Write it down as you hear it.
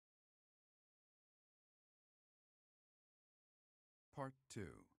Part 2.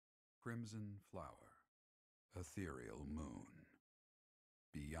 Crimson Flower. Ethereal Moon.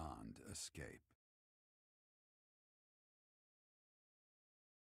 Beyond Escape.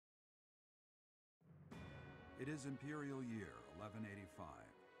 It is Imperial Year 1185.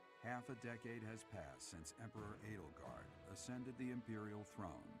 Half a decade has passed since Emperor Edelgard ascended the Imperial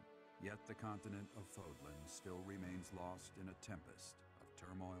throne, yet the continent of Fodlan still remains lost in a tempest of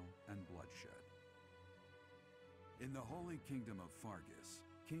turmoil and bloodshed. In the Holy Kingdom of Faerghus,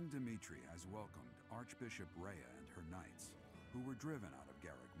 King Dimitri has welcomed Archbishop Rhea and her knights, who were driven out of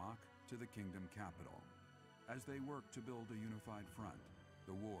Garreg Mach to the kingdom capital. As they work to build a unified front,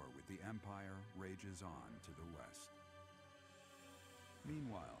 the war with the Empire rages on to the west.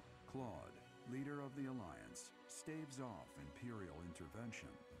 Meanwhile, Claude, leader of the Alliance, staves off Imperial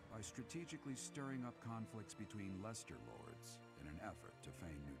intervention by strategically stirring up conflicts between Leicester lords in an effort to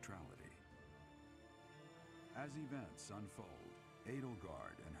feign neutrality. As events unfold,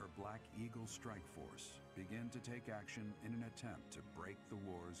 Edelgard and her Black Eagle strike force begin to take action in an attempt to break the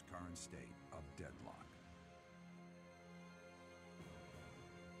war's current state of deadlock.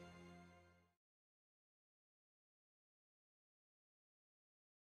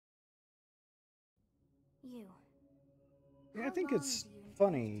 You. Yeah, I How think long it's do you intend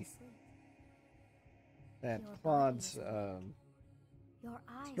funny to sleep? that Your Claude's body is awake. Your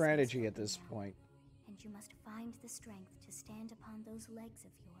eyes strategy must at this open now, point, and you must find the strength to stand upon those legs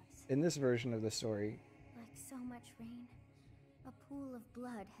of yours. in this version of the story, Like so much rain, a pool of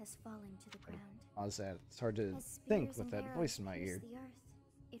blood has fallen to the ground. pause that. It's hard to As think spears with and that arrows voice in my pierce ear. the earth,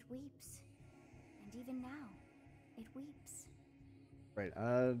 it weeps. And even now, it weeps. Right.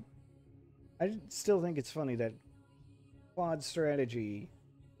 I still think it's funny that Claude's strategy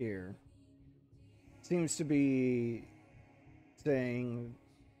here seems to be saying,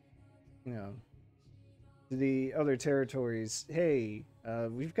 you know, to the other territories, hey,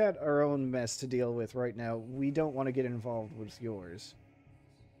 we've got our own mess to deal with right now. We don't want to get involved with yours.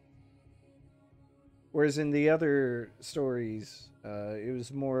 Whereas in the other stories, it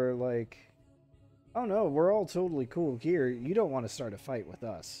was more like, oh no, we're all totally cool here. You don't want to start a fight with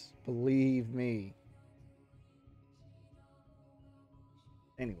us. Believe me.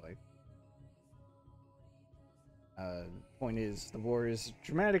 Anyway. Point is, the war is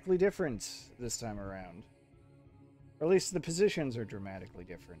dramatically different this time around. Or at least the positions are dramatically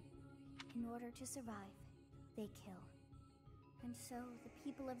different. In order to survive, they kill. And so the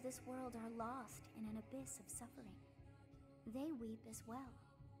people of this world are lost in an abyss of suffering. They weep as well.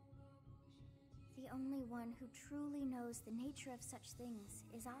 The only one who truly knows the nature of such things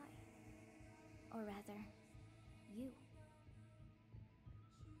is I. Or rather, you.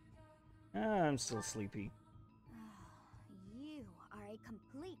 I'm still sleepy. You are a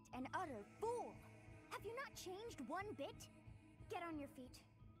complete and utter fool! Have you not changed one bit? Get on your feet.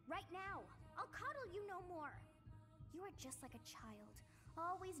 Right now. I'll coddle you no more. You are just like a child,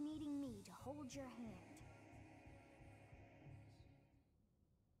 always needing me to hold your hand.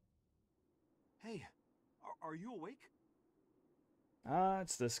 Hey, are you awake?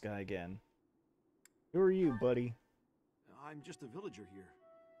 It's this guy again. Who are you, buddy? I'm just a villager here.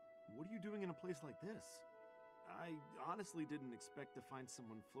 What are you doing in a place like this? I honestly didn't expect to find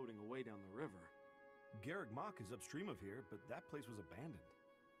someone floating away down the river. Garreg Mach is upstream of here, but that place was abandoned.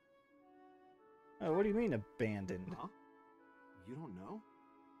 Oh, what do you mean abandoned? Huh? You don't know?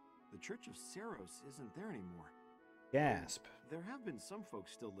 The Church of Seiros isn't there anymore. Gasp. There have been some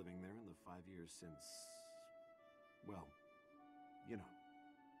folks still living there in the 5 years since... well, you know.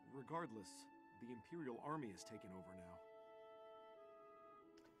 Regardless, the Imperial Army has taken over now.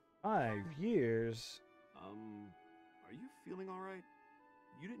 5 years? Are you feeling alright?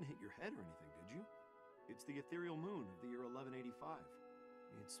 You didn't hit your head or anything, did you? It's the ethereal moon of the year 1185.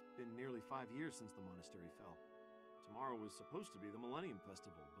 It's been nearly 5 years since the monastery fell. Tomorrow was supposed to be the Millennium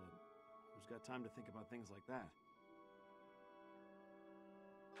Festival, but who's got time to think about things like that?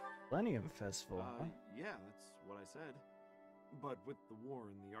 Millennium Festival, huh? Yeah, that's what I said. But with the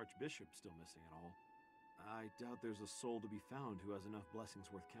war and the Archbishop still missing it all, I doubt there's a soul to be found who has enough blessings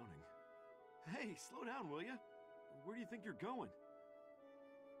worth counting. Hey, slow down, will ya? Where do you think you're going?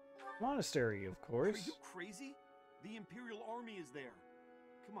 Monastery, of course. Are you crazy? The Imperial Army is there.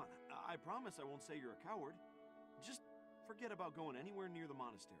 Come on, I promise I won't say you're a coward. Just forget about going anywhere near the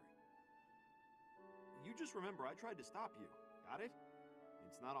monastery. You just remember I tried to stop you. Got it?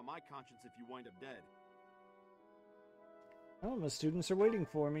 It's not on my conscience if you wind up dead. Oh, my students are waiting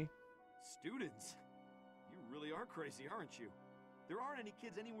for me. Students? You really are crazy, aren't you? There aren't any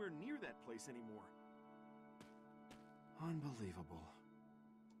kids anywhere near that place anymore. Unbelievable.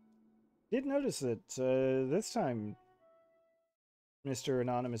 Did notice that this time Mr.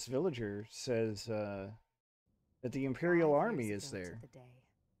 Anonymous Villager says that the Imperial Army is there. The day.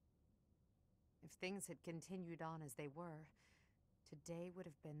 If things had continued on as they were, today would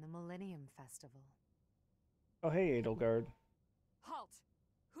have been the Millennium Festival. Oh, hey, Edelgard. Halt!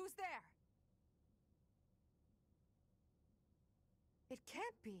 Who's there? It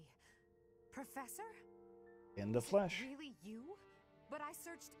can't be. Professor? In the flesh. Really you? But I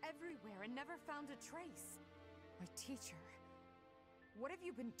searched everywhere and never found a trace. My teacher. What have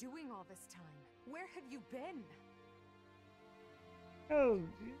you been doing all this time? Where have you been? Oh,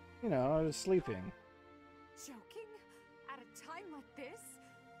 you know, I was sleeping. Joking? At a time like this?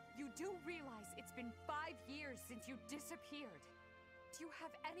 You do realize it's been 5 years since you disappeared. Do you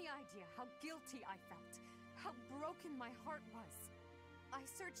have any idea how guilty I felt? How broken my heart was? I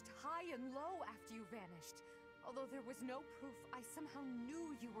searched high and low after you vanished. Although there was no proof, I somehow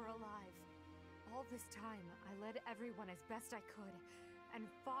knew you were alive. All this time, I led everyone as best I could, and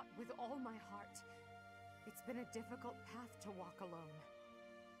fought with all my heart. It's been a difficult path to walk alone.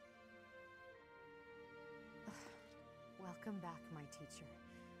 Welcome back, my teacher.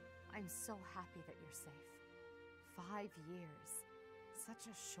 I'm so happy that you're safe. 5 years.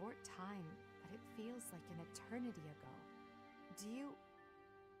 Such a short time, but it feels like an eternity ago. Do you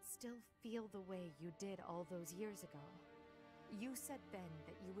still feel the way you did all those years ago? You said then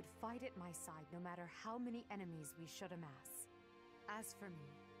that you would fight at my side no matter how many enemies we should amass. As for me,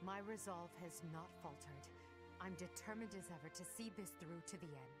 my resolve has not faltered. I'm determined as ever to see this through to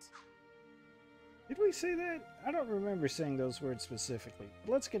the end. Did we say that? I don't remember saying those words specifically.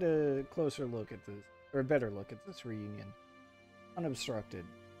 Let's get a closer look at this, or a better look at this reunion. Unobstructed.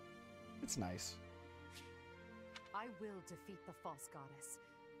 It's nice. I will defeat the false goddess.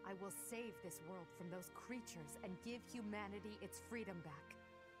 I will save this world from those creatures and give humanity its freedom back.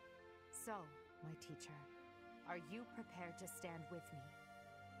 So, my teacher, are you prepared to stand with me?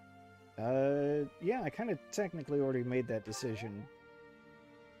 Yeah, I kind of technically already made that decision.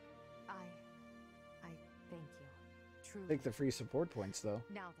 I thank you. Truly. Take the free support points, though.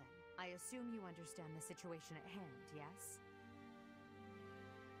 Now then, I assume you understand the situation at hand, yes?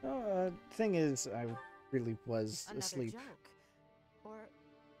 Oh, thing is, I really was asleep. Another joke? Or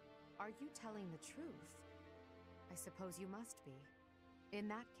are you telling the truth? I suppose you must be. In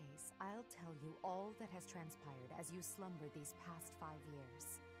that case, I'll tell you all that has transpired as you slumber these past 5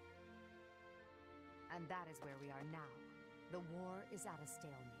 years. And that is where we are now. The war is at a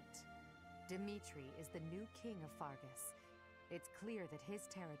stalemate. Dimitri is the new king of Faerghus. It's clear that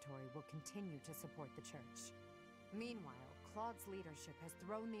his territory will continue to support the church. Meanwhile, Claude's leadership has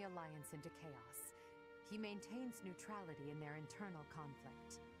thrown the Alliance into chaos. He maintains neutrality in their internal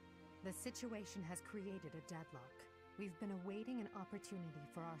conflict. The situation has created a deadlock. We've been awaiting an opportunity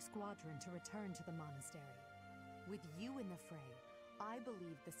for our squadron to return to the monastery. With you in the fray, I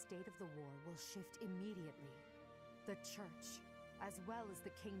believe the state of the war will shift immediately. The church, as well as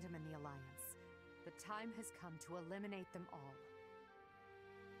the kingdom and the Alliance. The time has come to eliminate them all.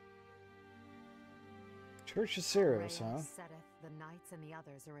 Church of Seiros, Rhea, huh? Seteth, the Knights, and the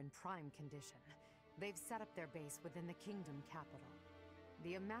others are in prime condition. They've set up their base within the kingdom capital.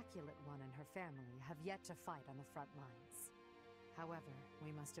 The Immaculate One and her family have yet to fight on the front lines. However,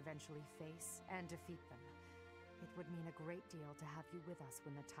 we must eventually face and defeat them. It would mean a great deal to have you with us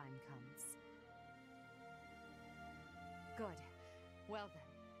when the time comes. Good. Well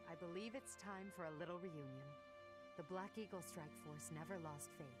then, I believe it's time for a little reunion. The Black Eagle Strike Force never lost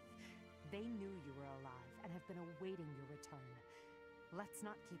faith. They knew you were alive and have been awaiting your return. Let's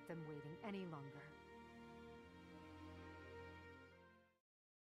not keep them waiting any longer.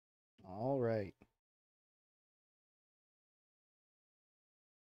 All right.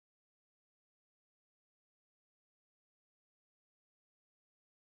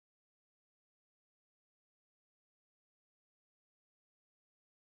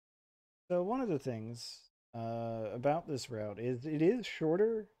 So one of the things about this route is it is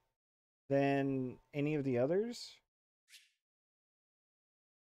shorter than any of the others.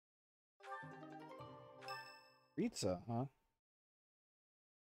 Pizza, huh?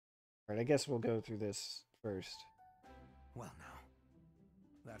 Alright, I guess we'll go through this first. Well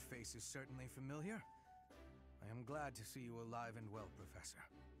now, that face is certainly familiar. I am glad to see you alive and well, Professor.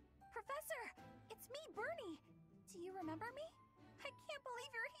 Professor! It's me, Bernie! Do you remember me? I can't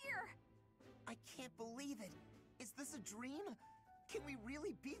believe you're here! I can't believe it! Is this a dream? Can we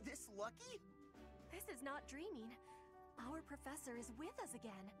really be this lucky? This is not dreaming. Our professor is with us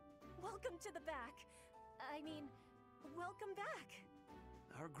again. Welcome to the back. I mean, welcome back.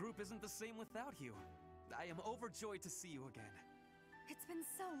 Our group isn't the same without you. I am overjoyed to see you again. It's been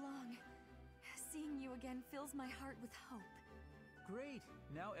so long. Seeing you again fills my heart with hope. great.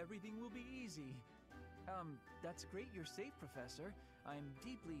 Now everything will be easy. That's great you're safe, Professor. I'm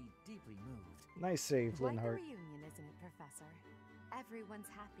deeply, deeply moved. Nice save, Quite the Linhart. reunion, isn't it, Professor? Everyone's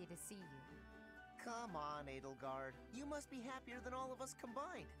happy to see you. Come on, Edelgard. You must be happier than all of us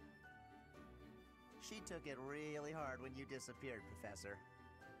combined. She took it really hard when you disappeared, Professor.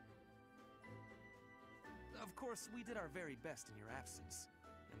 Of course, we did our very best in your absence.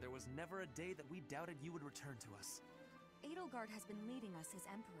 And there was never a day that we doubted you would return to us. Edelgard has been leading us as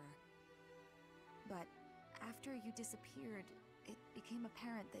Emperor. But after you disappeared, it became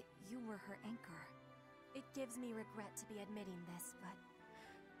apparent that you were her anchor. It gives me regret to be admitting this, but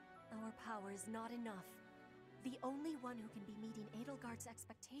our power is not enough. The only one who can be meeting Edelgard's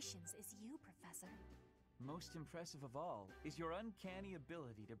expectations is you, Professor. Most impressive of all is your uncanny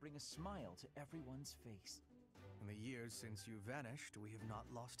ability to bring a smile to everyone's face. In the years since you vanished, we have not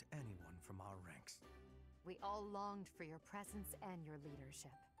lost anyone from our ranks. We all longed for your presence and your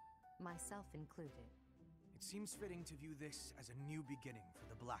leadership, myself included. It seems fitting to view this as a new beginning for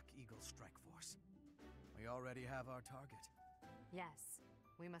the Black Eagle Strike Force. We already have our target. Yes,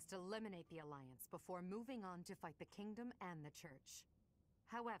 we must eliminate the Alliance before moving on to fight the Kingdom and the Church.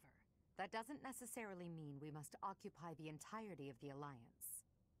 However, that doesn't necessarily mean we must occupy the entirety of the Alliance.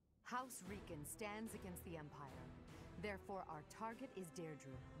 House Rican stands against the Empire. Therefore, our target is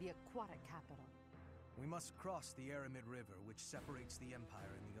Deirdre, the aquatic capital. We must cross the Aramid River, which separates the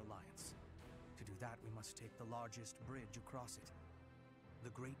Empire and the Alliance. To do that, we must take the largest bridge across it.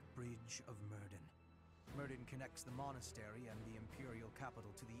 The Great Bridge of Myrden. Myrden connects the Monastery and the Imperial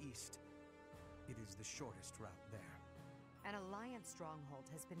capital to the east. It is the shortest route there. An Alliance stronghold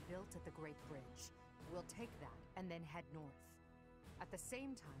has been built at the Great Bridge. We'll take that and then head north. At the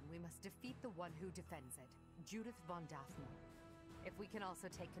same time, we must defeat the one who defends it, Judith von Daphne. If we can also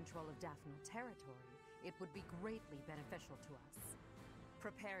take control of Daphne territory, it would be greatly beneficial to us.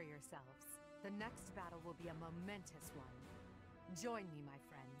 Prepare yourselves. The next battle will be a momentous one. Join me, my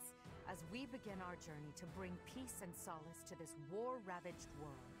friends, as we begin our journey to bring peace and solace to this war-ravaged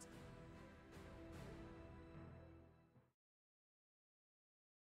world.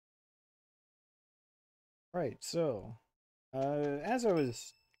 Right, so, as I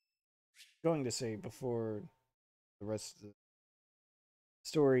was going to say before the rest of the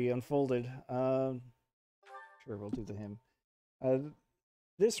story unfolded, sure, we'll do the hymn.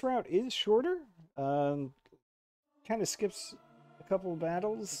 This route is shorter, kind of skips a couple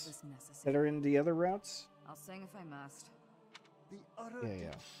battles that are in the other routes. I'll sing if I must. The utter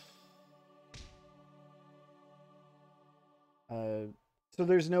So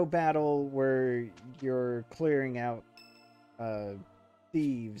there's no battle where you're clearing out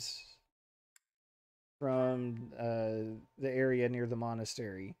thieves from the area near the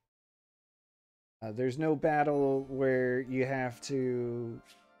monastery. There's no battle where you have to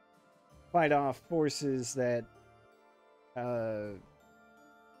fight off forces that well,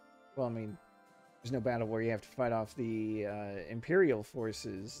 I mean, there's no battle where you have to fight off the Imperial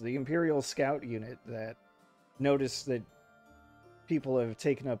forces, the Imperial scout unit that noticed that people have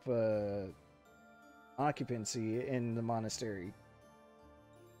taken up occupancy in the monastery.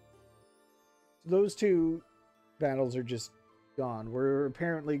 Those two battles are just gone. We're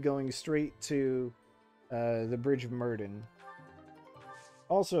apparently going straight to the Bridge of Myrden.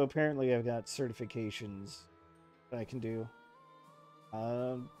 Also, apparently I've got certifications that I can do.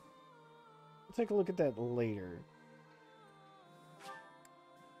 We'll take a look at that later.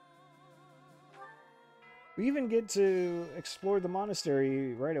 We even get to explore the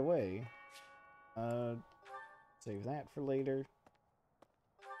monastery right away. Save that for later.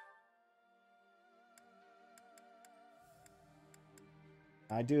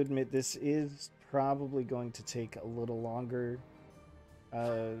 I do admit this is probably going to take a little longer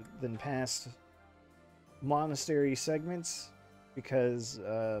than past monastery segments, because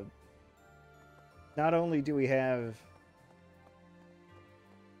not only do we have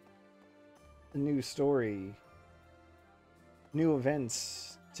a new story, new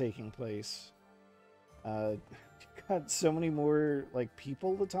events taking place, got so many more like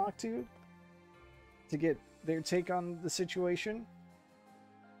people to talk to get their take on the situation.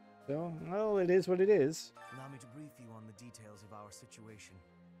 So, well, it is what it is. Allow me to brief you on the details of our situation.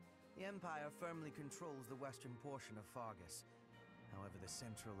 The Empire firmly controls the western portion of Faerghus. However, the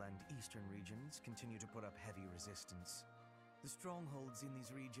central and eastern regions continue to put up heavy resistance. The strongholds in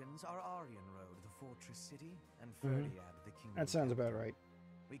these regions are Aryan Road, the fortress city, and Fhirdiad, the kingdom. That sounds about right.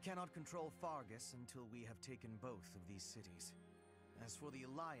 We cannot control Faerghus until we have taken both of these cities. As for the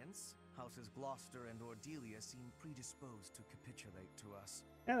Alliance, Houses Gloucester and Ordelia seem predisposed to capitulate to us.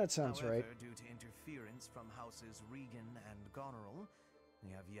 Yeah, that sounds However, right. due to interference from Houses Regan and Goneril, we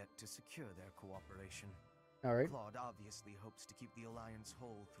have yet to secure their cooperation. All right. Claude obviously hopes to keep the Alliance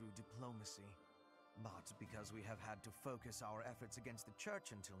whole through diplomacy. But because we have had to focus our efforts against the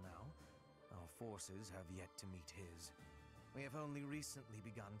Church until now, our forces have yet to meet his. We have only recently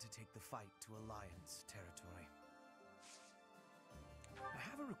begun to take the fight to Alliance territory. I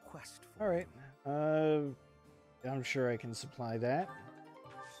have a request for All right. you. I'm sure I can supply that.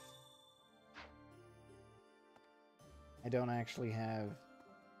 I don't actually have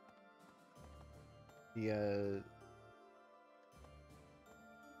the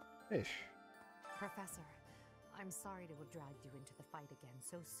fish. Professor, I'm sorry to have dragged you into the fight again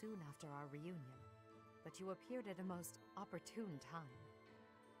so soon after our reunion, but you appeared at a most opportune time.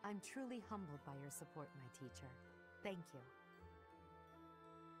 I'm truly humbled by your support, my teacher. Thank you.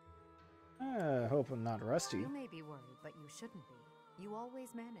 I hope I'm not rusty. You may be worried, but you shouldn't be. You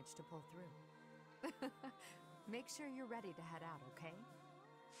always manage to pull through. Make sure you're ready to head out, okay?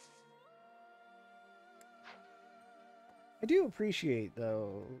 I do appreciate,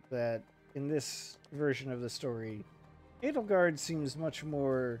 though, that in this version of the story, Edelgard seems much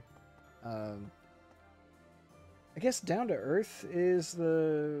more, I guess down to earth is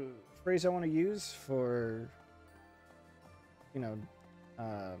the phrase I want to use for, you know,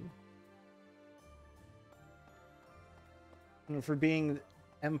 for being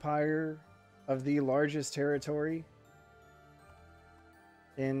empire of the largest territory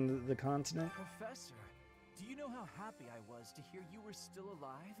in the continent. Professor, do you know how happy I was to hear you were still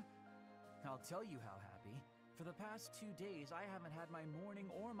alive? I'll tell you how happy. For the past 2 days, I haven't had my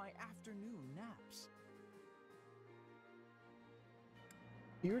morning or my afternoon naps.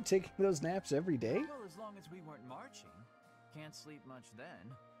 You were taking those naps every day? Well, as long as we weren't marching. Can't sleep much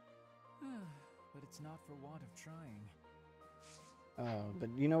then. But it's not for want of trying. Oh, but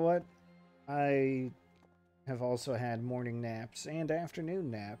you know what? I have also had morning naps and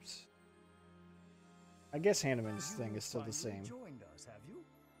afternoon naps. I guess Hanneman's thing is still the same. You joined us, have you?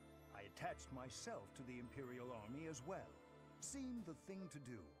 I attached myself to the Imperial Army as well. Seemed the thing to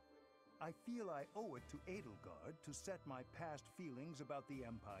do. I feel I owe it to Edelgard to set my past feelings about the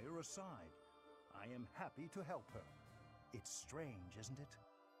Empire aside. I am happy to help her. It's strange, isn't it?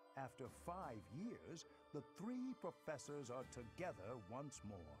 After 5 years, the 3 professors are together once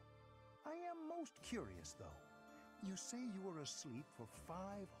more. I am most curious, though. You say you were asleep for 5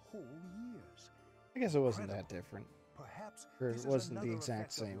 whole years. I guess it wasn't that different. Perhaps Or this it wasn't is the another exact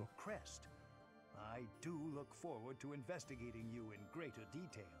effect of same. your crest. I do look forward to investigating you in greater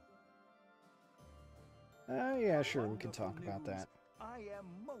detail. Yeah, sure, we can Wonderful talk about news. that. I am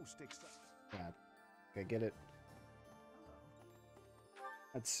most excited. Yeah, okay, get it.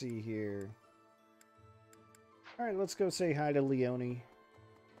 Let's see here. Alright, let's go say hi to Leonie.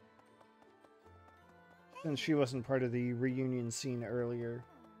 Since she wasn't part of the reunion scene earlier.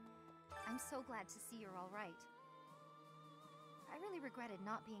 I'm so glad to see you're all right. I really regretted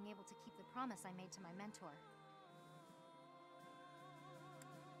not being able to keep the promise I made to my mentor.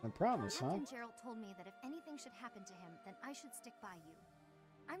 A promise, huh? Captain Gerald told me that if anything should happen to him, then I should stick by you.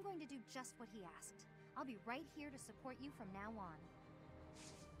 I'm going to do just what he asked. I'll be right here to support you from now on.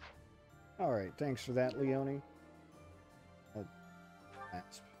 Alright, thanks for that, Leonie.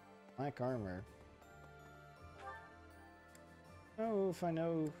 That's black armor. Oh, if I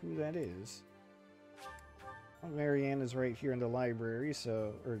know who that is. Well, Marianne is right here in the library,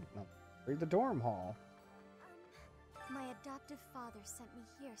 so... Or, not, or the dorm hall. My adoptive father sent me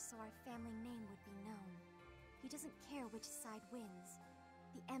here so our family name would be known. He doesn't care which side wins,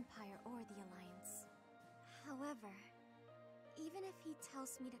 the Empire or the Alliance. However, even if he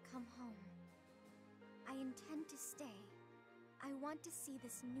tells me to come home, I intend to stay. I want to see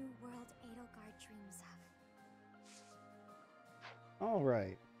this new world Edelgard dreams of.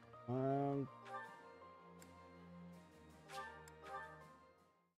 Alright.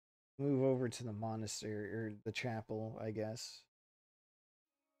 Move over to the monastery, or the chapel, I guess.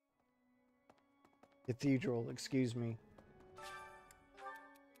 Cathedral, excuse me.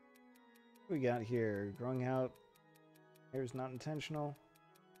 What we got here? Growing out. Hair's not intentional.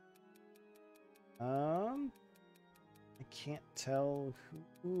 I can't tell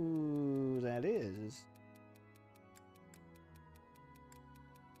who that is.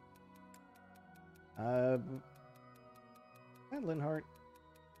 Linhart.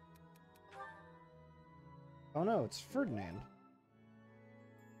 Oh no, it's Ferdinand.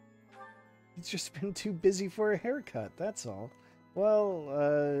 He's just been too busy for a haircut, that's all. Well,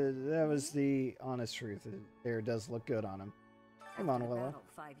 that was the honest truth. Hair does look good on him. Come After on, the Willa. battle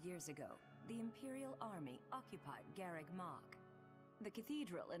 5 years ago, the Imperial Army occupied Garreg Mach. The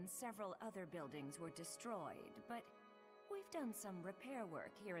cathedral and several other buildings were destroyed, but we've done some repair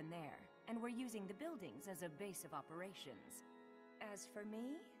work here and there, and we're using the buildings as a base of operations. As for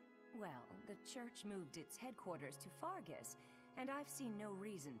me, well, the church moved its headquarters to Faerghus, and I've seen no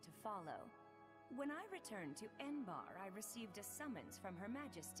reason to follow. When I returned to Enbar, I received a summons from Her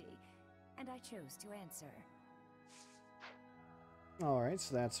Majesty, and I chose to answer. Alright,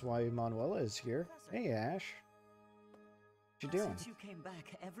 so that's why Manuela is here. Hey, Ash. What you doing? Since you came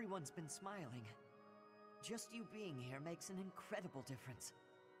back, everyone's been smiling. Just you being here makes an incredible difference.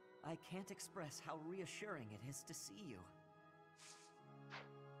 I can't express how reassuring it is to see you.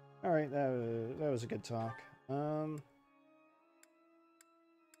 Alright, that was a good talk.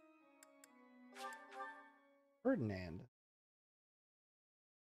 Ferdinand.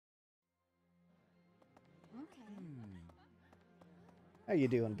 How you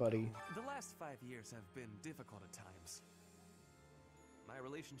doing, buddy? The last 5 years have been difficult at times. My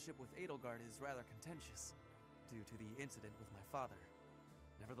relationship with Edelgard is rather contentious, due to the incident with my father.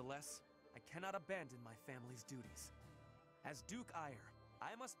 Nevertheless, I cannot abandon my family's duties. As Duke Eyre,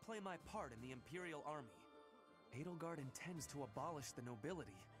 I must play my part in the Imperial Army. Edelgard intends to abolish the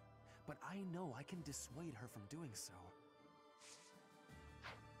nobility, but I know I can dissuade her from doing so.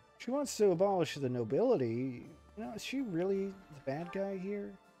 She wants to abolish the nobility. You know, is she really the bad guy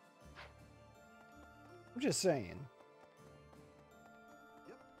here? I'm just saying.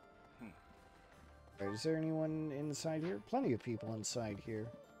 Alright, is there anyone inside here? Plenty of people inside here.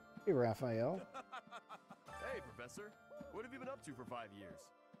 Hey, Raphael. Hey, Professor. What have you been up to for 5 years?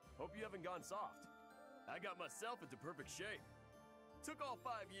 Hope you haven't gone soft. I got myself into perfect shape. Took all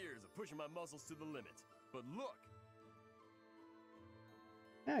 5 years of pushing my muscles to the limit. But look!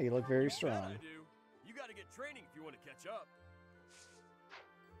 Yeah, you look very strong. I do. You gotta get training if you want to catch up.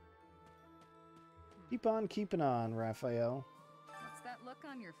 Keep on keeping on, Raphael. What's that look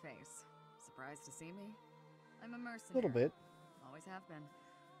on your face? Surprised to see me? I'm a mercenary. A little bit. Always have been.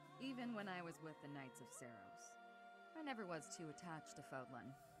 Even when I was with the Knights of Seiros. I never was too attached to Fodlan.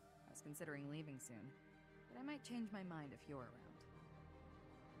 I was considering leaving soon, but I might change my mind if you're around.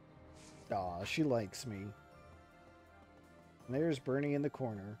 Aw, she likes me. And there's Bernie in the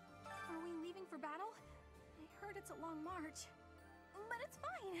corner. Are we leaving for battle? I heard it's a long march. But it's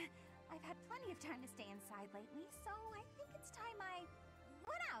fine. I've had plenty of time to stay inside lately, so I think it's time I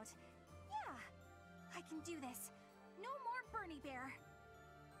went out. Yeah, I can do this. No more Bernie Bear.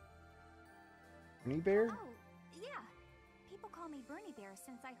 Bernie Bear? Oh, yeah. People call me Bernie Bear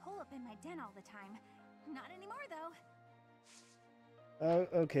since I hole up in my den all the time. Not anymore, though.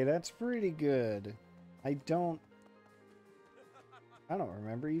 Okay, that's pretty good. I don't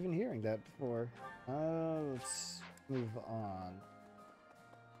remember even hearing that before. Let's move on.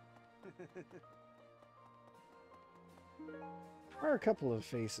 There are a couple of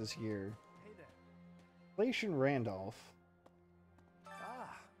faces here. Hey there. Lation Randolph.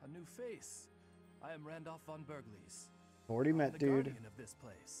 Ah, a new face. I am Randolph von Berglies. Already met, the dude. guardian of this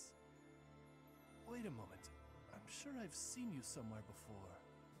place. Wait a moment. I'm sure I've seen you somewhere before.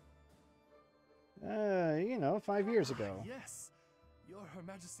 You know, 5 years ago. Yes, you're Her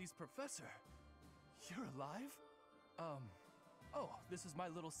Majesty's professor. You're alive? Oh, this is my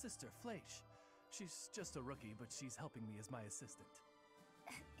little sister, Fleisch. She's just a rookie, but she's helping me as my assistant.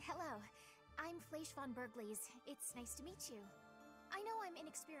 Hello, I'm Fleisch von Berglies. It's nice to meet you. I know I'm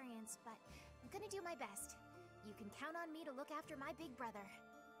inexperienced, but I'm gonna do my best. You can count on me to look after my big brother.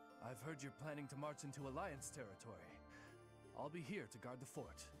 I've heard you're planning to march into Alliance territory. I'll be here to guard the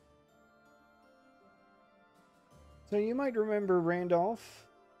fort. So you might remember Randolph.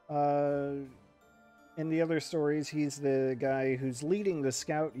 In the other stories, he's the guy who's leading the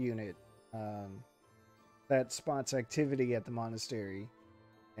scout unit that spots activity at the monastery.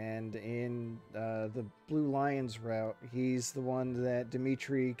 And in the Blue Lions route, he's the one that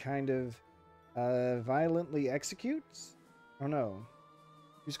Dimitri kind of violently executes? Oh no.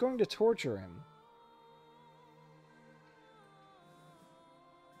 He's going to torture him.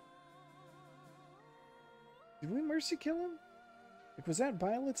 Did we mercy kill him? Like, was that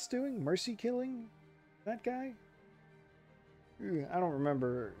Violet's doing? Mercy killing that guy? I don't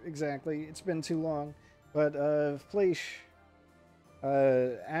remember exactly. It's been too long. But Fleisch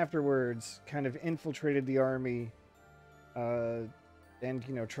afterwards kind of infiltrated the army and,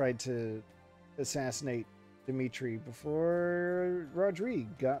 you know, tried to assassinate Dimitri before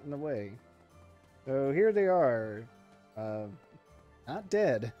Rodrigue got in the way. So here they are. Not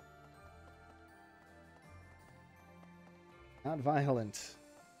dead. Not violent.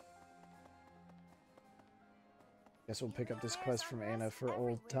 Guess we'll pick up this quest from Anna for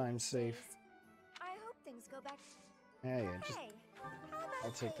old time's sake. I hope things go back. Yeah, just Hey, how about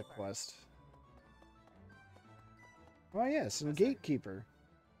I'll take the favor? quest. Oh yes, and gatekeeper.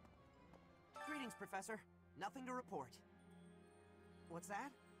 Greetings, Professor. Nothing to report. What's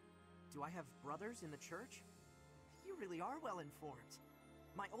that? Do I have brothers in the church? You really are well informed.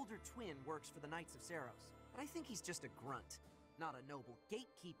 My older twin works for the Knights of Seiros, but I think he's just a grunt, not a noble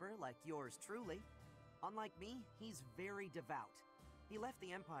gatekeeper like yours truly. Unlike me, he's very devout. He left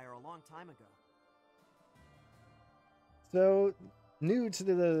the Empire a long time ago. So, new to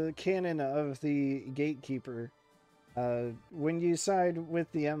the canon of the gatekeeper, when you side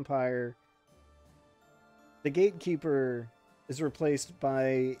with the Empire, the gatekeeper is replaced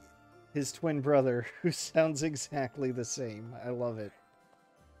by his twin brother, who sounds exactly the same. I love it.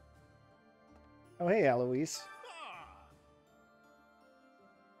 Oh, hey, Alois.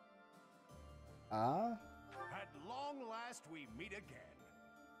 Ah? At long last, we meet again.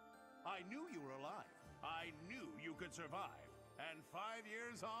 I knew you were alive. I knew you could survive. And 5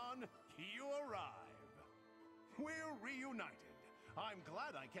 years on, you arrive. We're reunited. I'm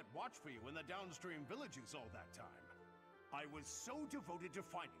glad I kept watch for you in the downstream villages all that time. I was so devoted to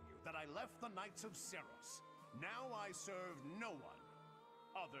finding you that I left the Knights of Seiros. Now I serve no one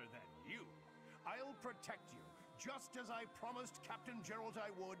other than you. I'll protect you, just as I promised Captain Gerald I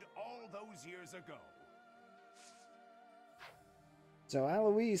would all those years ago. So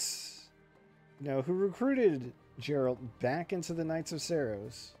Alois, who recruited Gerald back into the Knights of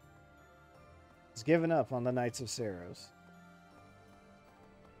Seiros, has given up on the Knights of Seiros. Yes.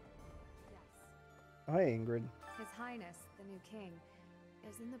 Oh, hey, Ingrid. His Highness, the new king,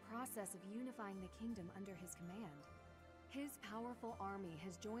 is in the process of unifying the kingdom under his command. His powerful army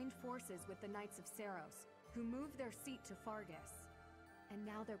has joined forces with the Knights of Seiros, who moved their seat to Faerghus. And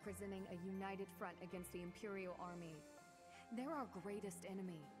now they're presenting a united front against the Imperial army. They're our greatest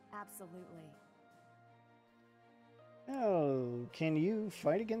enemy, absolutely. Oh, can you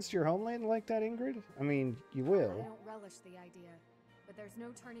fight against your homeland like that, Ingrid? I mean, you will. I don't relish the idea, but there's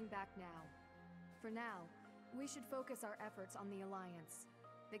no turning back now. For now, we should focus our efforts on the Alliance.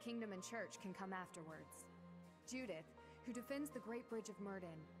 The Kingdom and Church can come afterwards. Judith, who defends the Great Bridge of Murden,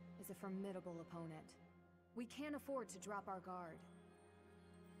 is a formidable opponent. We can't afford to drop our guard.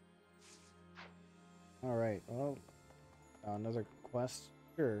 Alright, well, another quest?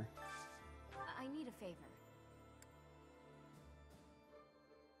 Sure. I need a favor.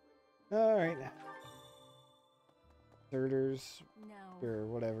 Alright. Thirders. No. Sure,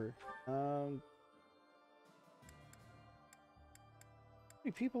 whatever. How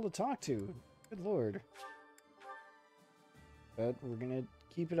many people to talk to? Good lord. But we're gonna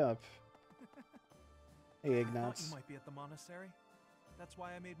keep it up. Hey, I thought Ignatz. you might be at the monastery. That's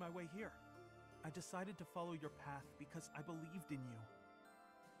why I made my way here. I decided to follow your path because I believed in you.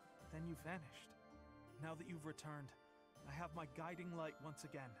 Then you vanished. Now that you've returned, I have my guiding light once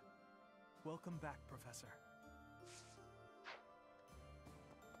again. Welcome back, Professor.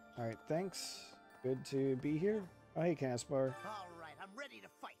 Alright, thanks. Good to be here. Oh, hey, Caspar. All right, I'm ready to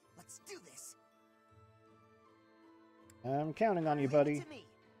fight. Let's do this. I'm counting on you, Leave buddy. it to me.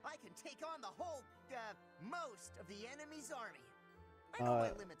 I can take on the whole, most of the enemy's army. I know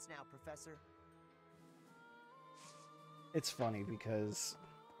my limits now, Professor. It's funny because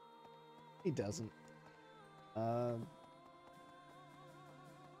he doesn't.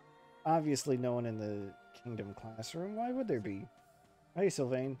 Obviously, no one in the Kingdom classroom. Why would there be? Hey,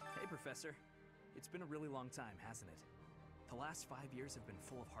 Sylvain. Hey, Professor. It's been a really long time, hasn't it? The last 5 years have been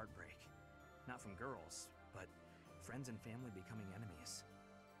full of heartbreak. Not from girls, but friends and family becoming enemies.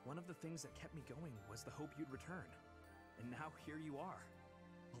 One of the things that kept me going was the hope you'd return. And now here you are.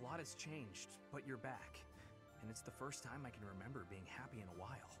 A lot has changed, but you're back. And it's the first time I can remember being happy in a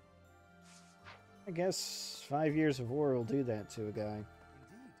while. I guess 5 years of war will do that to a guy.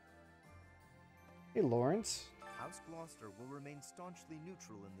 Indeed. Hey, Lawrence. House Gloucester will remain staunchly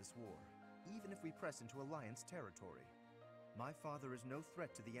neutral in this war, even if we press into Alliance territory. My father is no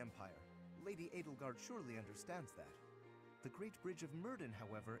threat to the Empire. Lady Edelgard surely understands that. The Great Bridge of Murden,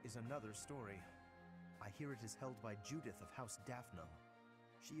 however, is another story. I hear it is held by Judith of House Daphne.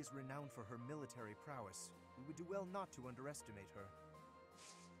 She is renowned for her military prowess. We would do well not to underestimate her.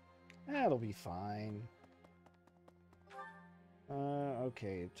 That'll be fine.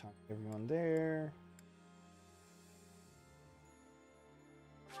 Okay, talk to everyone there.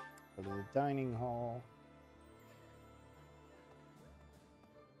 Go to the dining hall.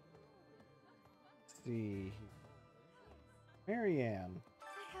 Let's see. Marianne.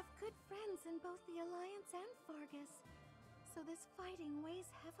 I have good friends in both the Alliance and Faerghus, so this fighting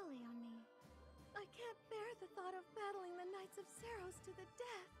weighs heavily on me. I can't bear the thought of battling the Knights of Seiros to the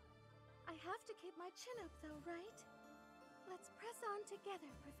death. I have to keep my chin up though, right? Let's press on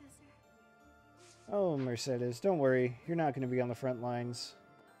together, Professor. Oh, Mercedes, don't worry. You're not going to be on the front lines.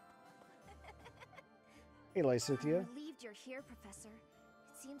 Hey, Lysithea. I'm relieved you're here, Professor.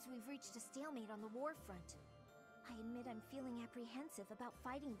 It seems we've reached a stalemate on the war front. I admit I'm feeling apprehensive about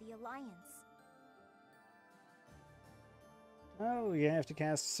fighting the Alliance. Oh, you have to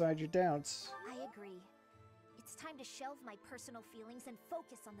cast aside your doubts. I agree. It's time to shelve my personal feelings and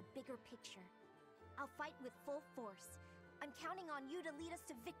focus on the bigger picture. I'll fight with full force. I'm counting on you to lead us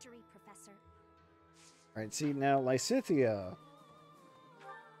to victory, Professor. Alright, see, now Lysithea.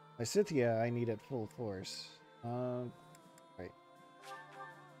 Lysithea, I need at full force. Right.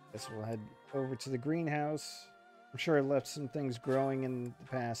 Guess we'll head over to the greenhouse. I'm sure I left some things growing in the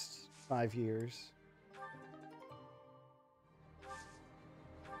past 5 years.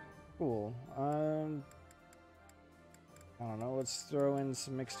 Cool. I don't know, let's throw in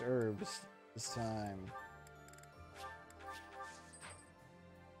some mixed herbs this time.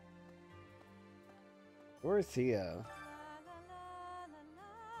 Dorothea.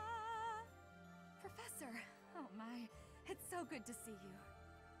 Professor! Oh my, it's so good to see you.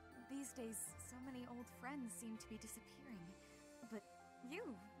 These days, so many old friends seem to be disappearing. But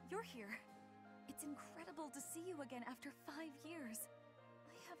you're here. It's incredible to see you again after 5 years.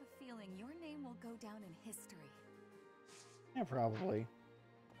 I have a feeling your name will go down in history. Yeah, probably.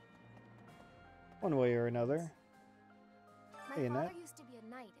 One way or another. My father used to be a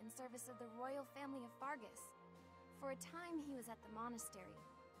knight in service of the royal family of Faerghus. For a time, he was at the monastery,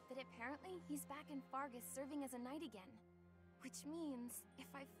 but apparently he's back in Faerghus serving as a knight again. Which means, if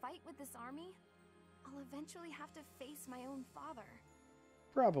I fight with this army, I'll eventually have to face my own father.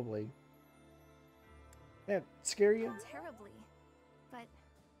 Probably. That scare you? Terribly. But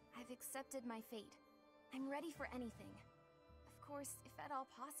I've accepted my fate. I'm ready for anything. Of course, if at all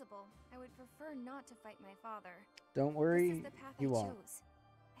possible, I would prefer not to fight my father. Don't worry, this is the path you I won't. chose.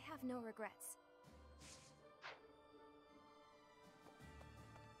 I have no regrets.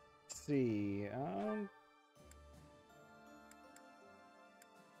 Let's see,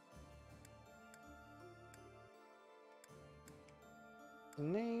 the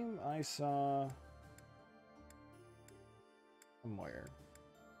name I saw somewhere.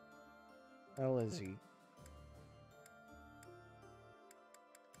 Where is he?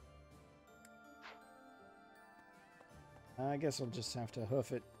 I guess I'll just have to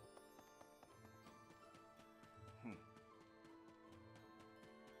hoof it.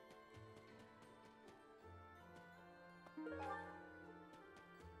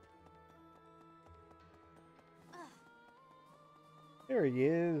 There he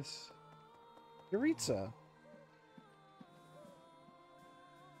is. Yuritsa.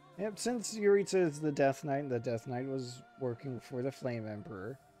 Yep, since Yuritsa is the Death Knight, and the Death Knight was working for the Flame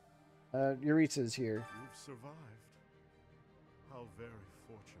Emperor, Yuritsa's here. You've survived. How very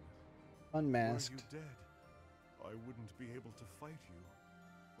fortunate. Unmasked. Were you dead, I wouldn't be able to fight you,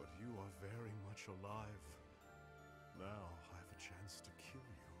 but you are very much alive. Now I have a chance to kill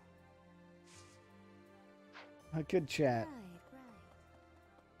you. A good chat.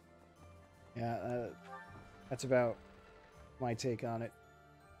 Yeah, that's about my take on it.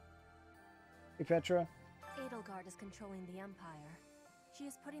 Hey, Petra? Edelgard is controlling the Empire. She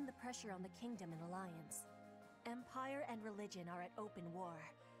is putting the pressure on the Kingdom and Alliance. Empire and religion are at open war.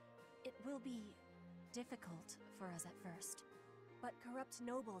 It will be difficult for us at first, but corrupt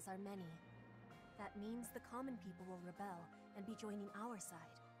nobles are many. That means the common people will rebel and be joining our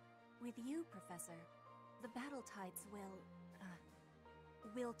side. With you, Professor, the battle tides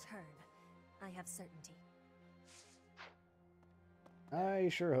will turn. I have certainty. I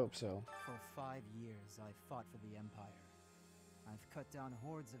sure hope so. For 5 years, I've fought for the Empire. I've cut down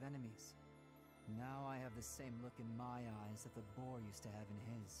hordes of enemies. Now I have the same look in my eyes that the boar used to have in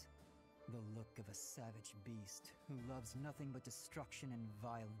his. The look of a savage beast who loves nothing but destruction and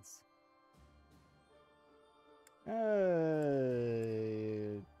violence.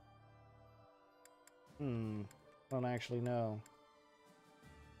 Don't actually know.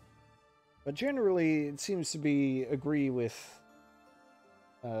 But generally, it seems to be agree with,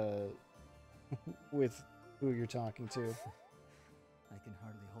 with who you're talking to. I can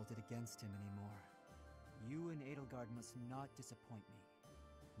hardly hold it against him anymore. You and Edelgard must not disappoint me.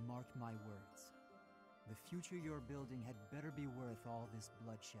 Mark my words. The future you're building had better be worth all this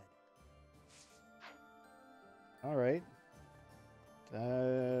bloodshed. Alright.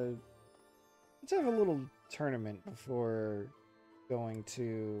 Let's have a little tournament before going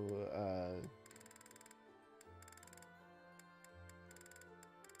to,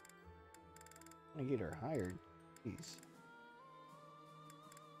 I get her hired. Jeez.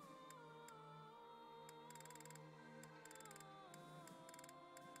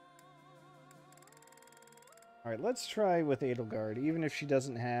 All right, let's try with Edelgard, even if she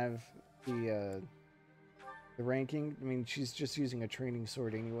doesn't have the ranking. I mean, she's just using a training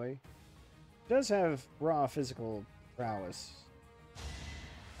sword anyway. She does have raw physical prowess.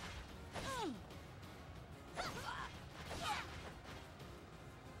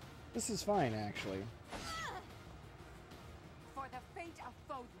 This is fine, actually. For the fate of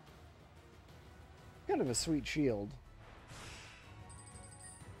Fhirdiad. Kind of a sweet shield.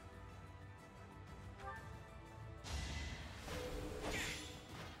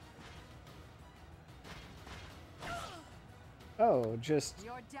 Oh, just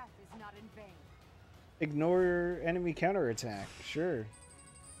Your death is not in vain. ignore enemy counterattack. Sure.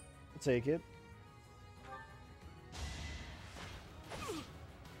 I'll take it.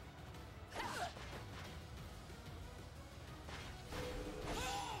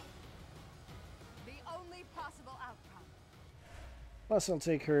 The only possible outcome. Plus, I'll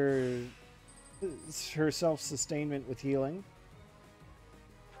take her self-sustainment with healing.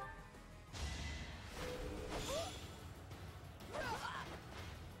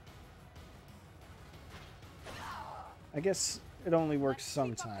 I guess it only works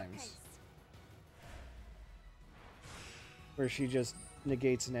sometimes. Where she just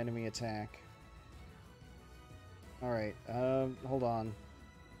negates an enemy attack. Alright, hold on.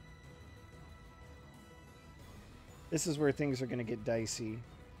 This is where things are going to get dicey.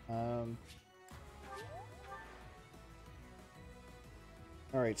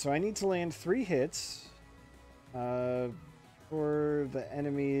 Alright, so I need to land 3 hits. For the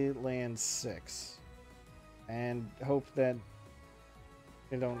enemy lands 6. And hope that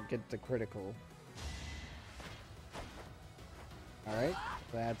they don't get the critical. Alright,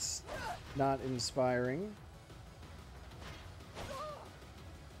 that's not inspiring.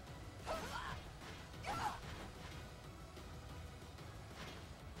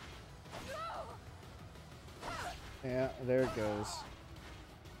 Yeah, there it goes.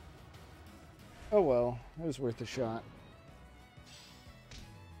 Oh well, it was worth a shot.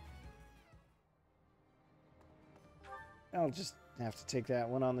 I'll just have to take that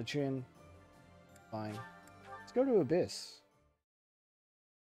one on the chin. Fine. Let's go to Abyss.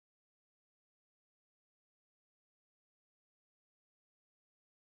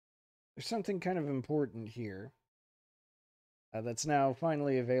 There's something kind of important here. That's now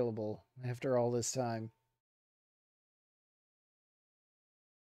finally available after all this time.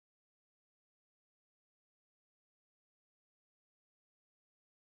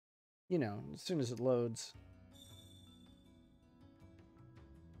 You know, as soon as it loads.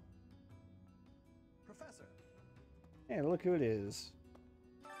 Professor. Hey, look who it is.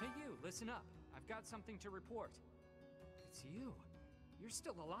 Hey you, listen up. I've got something to report. It's you. You're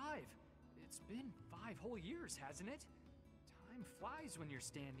still alive. It's been 5 whole years, hasn't it? Time flies when you're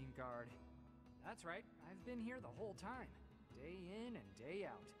standing guard. That's right, I've been here the whole time. Day in and day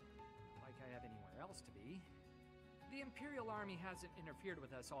out. Not like I have anywhere else to be. The Imperial Army hasn't interfered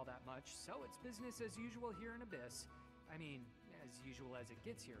with us all that much, so it's business as usual here in Abyss. I mean, as usual as it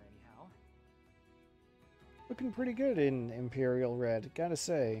gets here anyhow. Looking pretty good in Imperial Red, gotta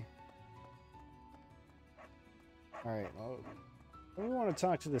say. Alright, well, we want to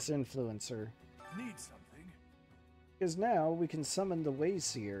talk to this influencer. Need something? Because now we can summon the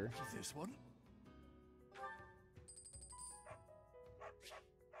Wayseer. This one?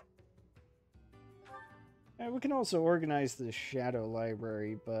 And we can also organize the Shadow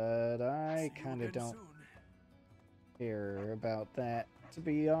Library, but I kind of don't care about that, to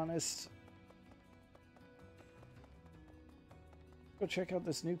be honest. Go check out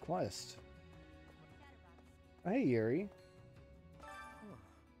this new quest. Hey, Yuri. Oh.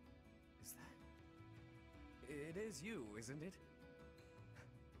 Is that... It is you, isn't it?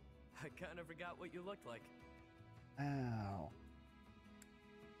 I kind of forgot what you looked like. Ow.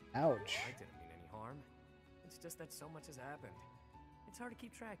 Ouch. I didn't mean any harm. It's just that so much has happened. It's hard to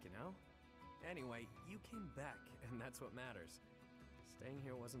keep track, you know? Anyway, you came back, and that's what matters. Staying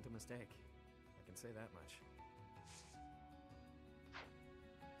here wasn't a mistake. I can say that much.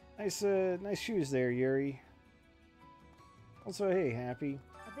 Nice shoes there, Yuri. Also, hey, Happy.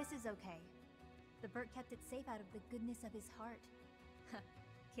 Abyss is okay. The Burt kept it safe out of the goodness of his heart.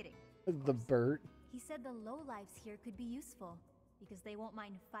 Kidding. The Burt. He said the lowlives here could be useful, because they won't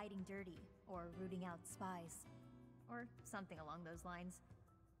mind fighting dirty, or rooting out spies. Or something along those lines.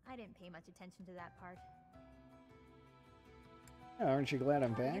 I didn't pay much attention to that part. Oh, aren't you glad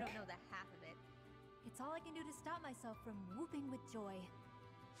I'm You back? don't know the half of it. It's all I can do to stop myself from whooping with joy.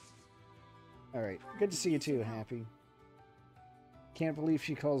 Alright, good to see you too, Happy. Can't believe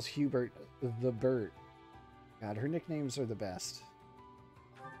she calls Hubert the Bert. God, her nicknames are the best.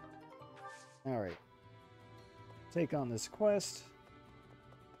 Alright. Take on this quest.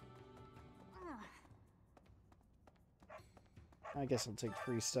 I guess I'll take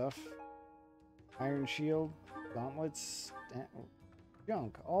free stuff. Iron shield, gauntlets,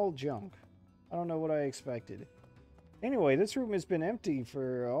 junk, all junk. I don't know what I expected. Anyway, this room has been empty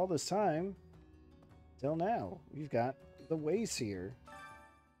for all this time. Till now. We've got the Wayseer.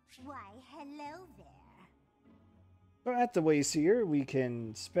 Why, hello there. So at the Wayseer, we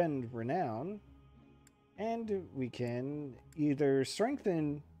can spend renown, and we can either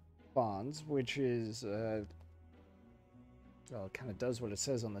strengthen bonds, which is, well, it kind of does what it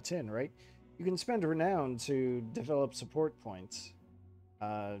says on the tin, right? You can spend renown to develop support points.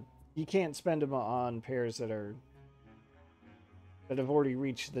 You can't spend them on pairs that have already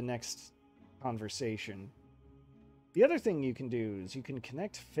reached the next conversation. The other thing you can do is you can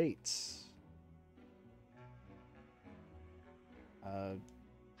connect fates. So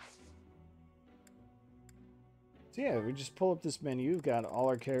yeah, we just pull up this menu. We've got all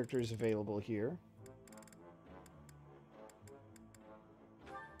our characters available here.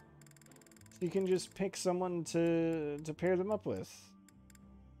 So you can just pick someone to pair them up with.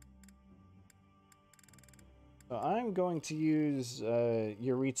 So I'm going to use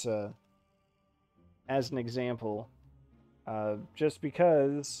Yuritsa as an example, just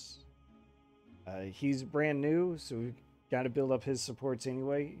because he's brand new, so we've got to build up his supports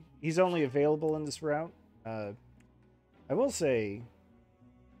anyway. He's only available in this route. I will say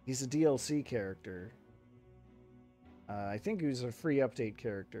he's a DLC character. I think he was a free update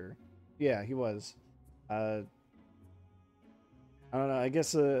character. Yeah, he was. I don't know, I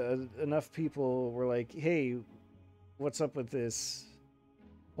guess enough people were like, hey, what's up with this?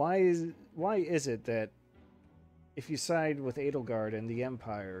 Why is it that if you side with Edelgard and the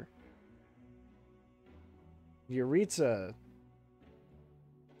Empire, Yuritsa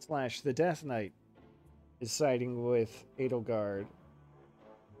 / the Death Knight is siding with Edelgard?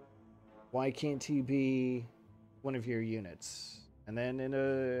 Why can't he be one of your units? And then in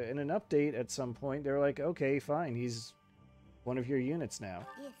an update at some point, they're like, okay, fine, he's one of your units now.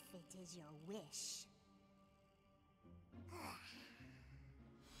 If it is your wish.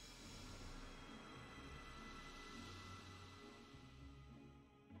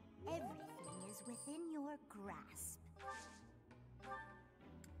 Everything is within your grasp.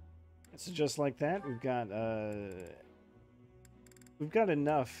 So just like that, we've got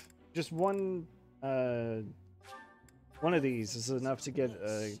enough. Just one of these is enough to get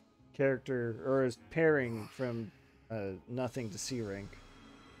a character or a pairing from nothing to C rank.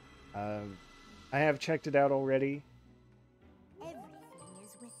 I have checked it out already. Everything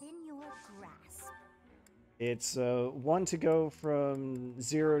is within your grasp. It's 1 to go from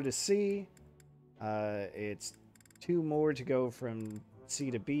 0 to C. It's 2 more to go from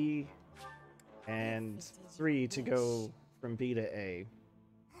C to B, and 3 to go from B to A.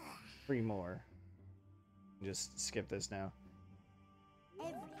 3 more. Just skip this now.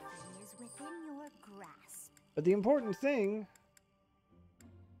 Everything is within your grasp. But the important thing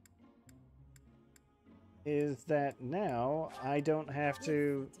is that now I don't have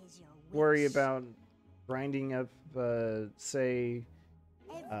to worry about grinding up, say,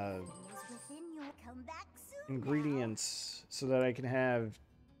 ingredients so that I can have,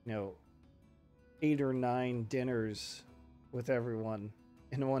 8 or 9 dinners with everyone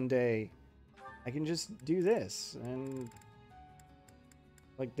in one day. I can just do this, and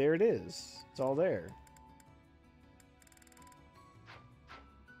like, there it is. It's all there.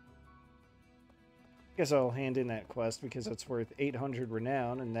 Guess I'll hand in that quest because it's worth 800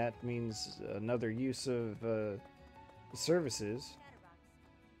 renown, and that means another use of services.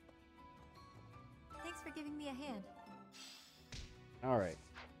 Thanks for giving me a hand. Alright.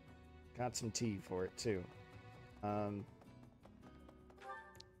 Got some tea for it, too.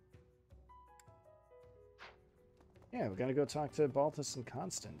 Yeah, we're gonna go talk to Balthus and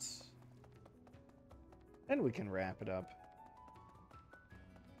Constance. Then we can wrap it up.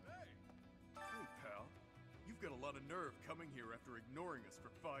 Hey, pal. You've got a lot of nerve coming here after ignoring us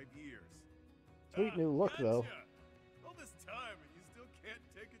for 5 years. Sweet new look, though. All this time and you still can't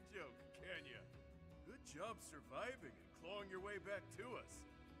take a joke, can you? Good job surviving and clawing your way back to us.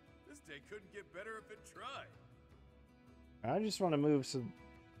 This day couldn't get better if it tried. I just want to move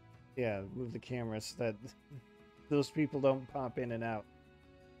move the camera so that those people don't pop in and out.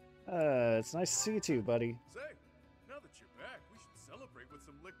 It's nice to see you too, buddy. Say, now that you're back, we should celebrate with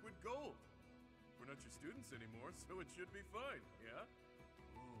some liquid gold. We're not your students anymore, so it should be fine, yeah?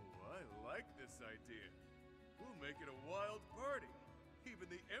 Ooh, I like this idea. We'll make it a wild party.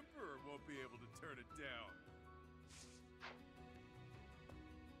 Even the Emperor won't be able to turn it down.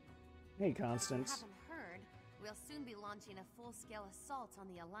 Hey, Constance. If you haven't heard, we'll soon be launching a full-scale assault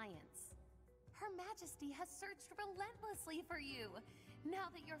on the Alliance. Her Majesty has searched relentlessly for you. Now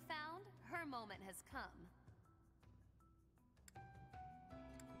that you're found, her moment has come.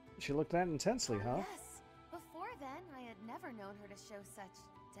 She looked that intensely, huh? Yes. Before then, I had never known her to show such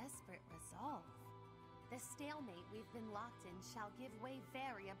desperate resolve. The stalemate we've been locked in shall give way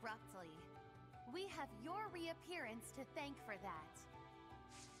very abruptly. We have your reappearance to thank for that.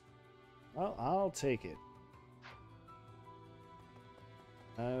 Well, I'll take it.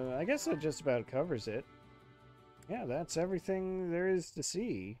 I guess that just about covers it. Yeah, that's everything there is to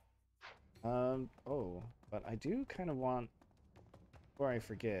see. Oh, but I do kind of want, before I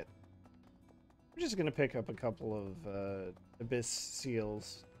forget, I'm just gonna pick up a couple of abyss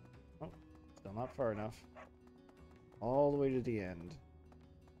seals. Oh, still not far enough. All the way to the end.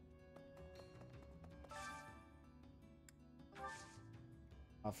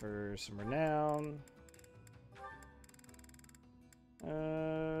 Offer some renown.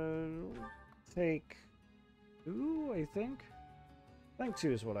 Take 2, I think. I think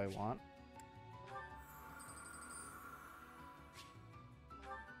 2 is what I want.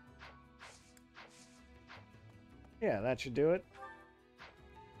 Yeah, that should do it.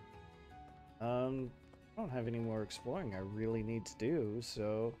 I don't have any more exploring I really need to do,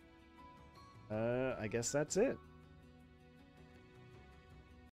 so I guess that's it.